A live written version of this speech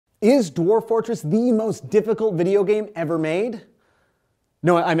Is Dwarf Fortress the most difficult video game ever made?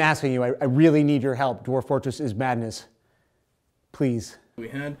 No, I'm asking you. I really need your help. Dwarf Fortress is madness. Please. We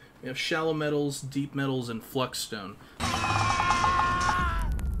have shallow metals, deep metals, and flux stone.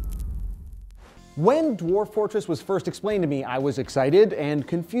 When Dwarf Fortress was first explained to me, I was excited and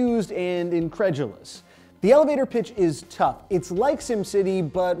confused and incredulous. The elevator pitch is tough. It's like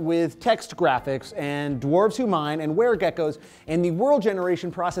SimCity, but with text graphics and dwarves who mine and weregeckos, and the world generation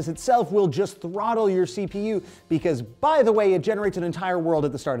process itself will just throttle your CPU because, by the way, it generates an entire world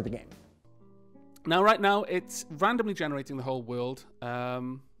at the start of the game. Now, right now, it's randomly generating the whole world.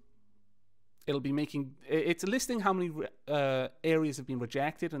 It's listing how many areas have been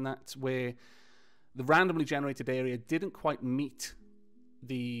rejected, and that's where the randomly generated area didn't quite meet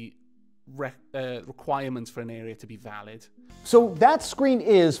the requirements for an area to be valid. So that screen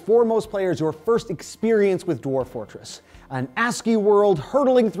is, for most players, your first experience with Dwarf Fortress. An ASCII world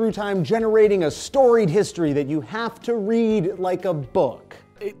hurtling through time, generating a storied history that you have to read like a book.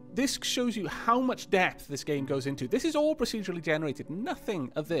 This shows you how much depth this game goes into. This is all procedurally generated.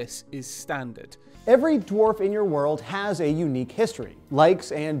 Nothing of this is standard. Every dwarf in your world has a unique history,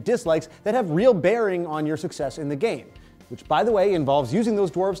 likes and dislikes that have real bearing on your success in the game, which, by the way, involves using those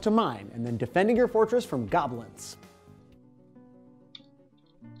dwarves to mine and then defending your fortress from goblins.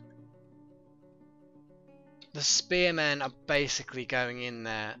 The spearmen are basically going in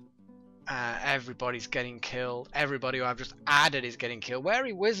there. Everybody's getting killed. Everybody who I've just added is getting killed.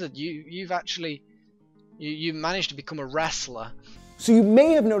 Wary Wizard, you've actually you managed to become a wrestler. So you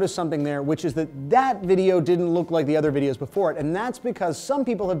may have noticed something there, which is that video didn't look like the other videos before it, and that's because some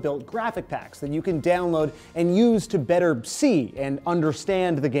people have built graphic packs that you can download and use to better see and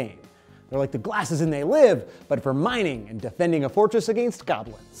understand the game. They're like the glasses in They Live, but for mining and defending a fortress against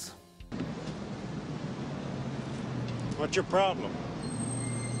goblins. What's your problem?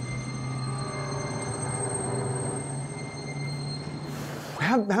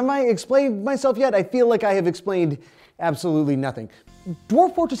 Have I explained myself yet? I feel like I have explained absolutely nothing.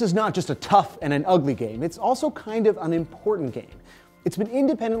 Dwarf Fortress is not just a tough and an ugly game, it's also kind of an important game. It's been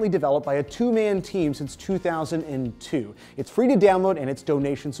independently developed by a two-man team since 2002. It's free to download and it's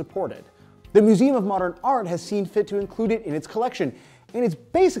donation supported. The Museum of Modern Art has seen fit to include it in its collection, and it's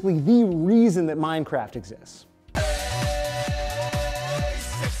basically the reason that Minecraft exists.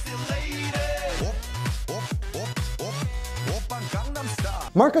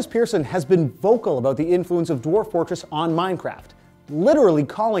 Marcus Pearson has been vocal about the influence of Dwarf Fortress on Minecraft, literally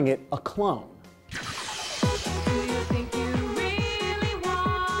calling it a clone.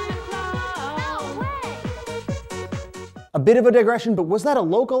 A bit of a digression, but was that a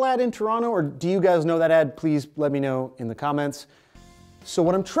local ad in Toronto, or do you guys know that ad? Please let me know in the comments. So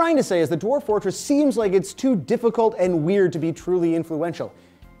what I'm trying to say is that Dwarf Fortress seems like it's too difficult and weird to be truly influential.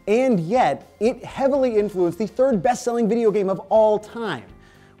 And yet, it heavily influenced the third best-selling video game of all time,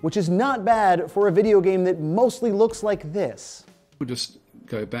 which is not bad for a video game that mostly looks like this. We'll just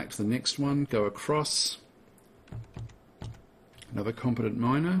go back to the next one, go across. Another competent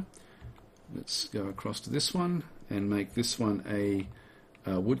miner. Let's go across to this one and make this one a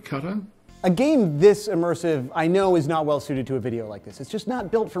woodcutter. A game this immersive, I know, is not well suited to a video like this. It's just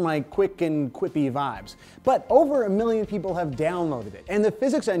not built for my quick and quippy vibes. But over 1 million people have downloaded it, and the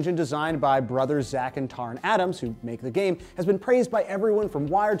physics engine designed by brothers Zach and Tarn Adams, who make the game, has been praised by everyone from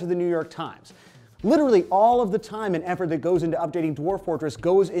Wired to the New York Times. Literally all of the time and effort that goes into updating Dwarf Fortress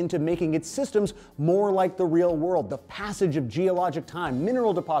goes into making its systems more like the real world. The passage of geologic time,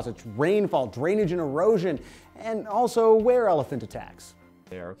 mineral deposits, rainfall, drainage and erosion, and also were-elephant attacks.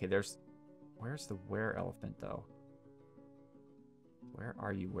 Okay, where's the were-elephant though? Where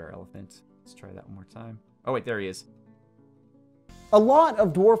are you, were-elephant? Let's try that one more time. Oh wait, there he is. A lot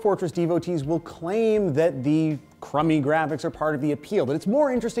of Dwarf Fortress devotees will claim that the crummy graphics are part of the appeal, that it's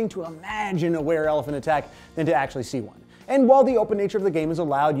more interesting to imagine a were-elephant attack than to actually see one. And while the open nature of the game has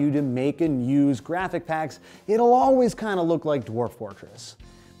allowed you to make and use graphic packs, it'll always kind of look like Dwarf Fortress.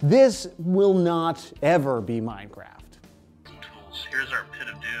 This will not ever be Minecraft. Tools. Here's our Pit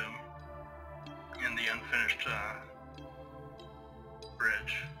of Doom in the unfinished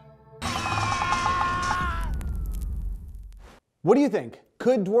bridge. What do you think?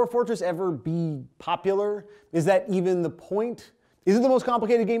 Could Dwarf Fortress ever be popular? Is that even the point? Is it the most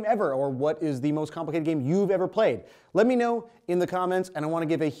complicated game ever? Or what is the most complicated game you've ever played? Let me know in the comments, and I want to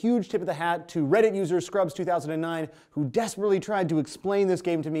give a huge tip of the hat to Reddit user Scrubs2009, who desperately tried to explain this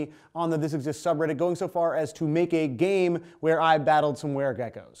game to me on the This Exists subreddit, going so far as to make a game where I battled some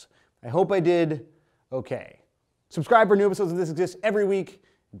weregeckos. I hope I did okay. Subscribe for new episodes of This Exists every week,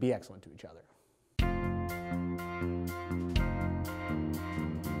 and be excellent to each other.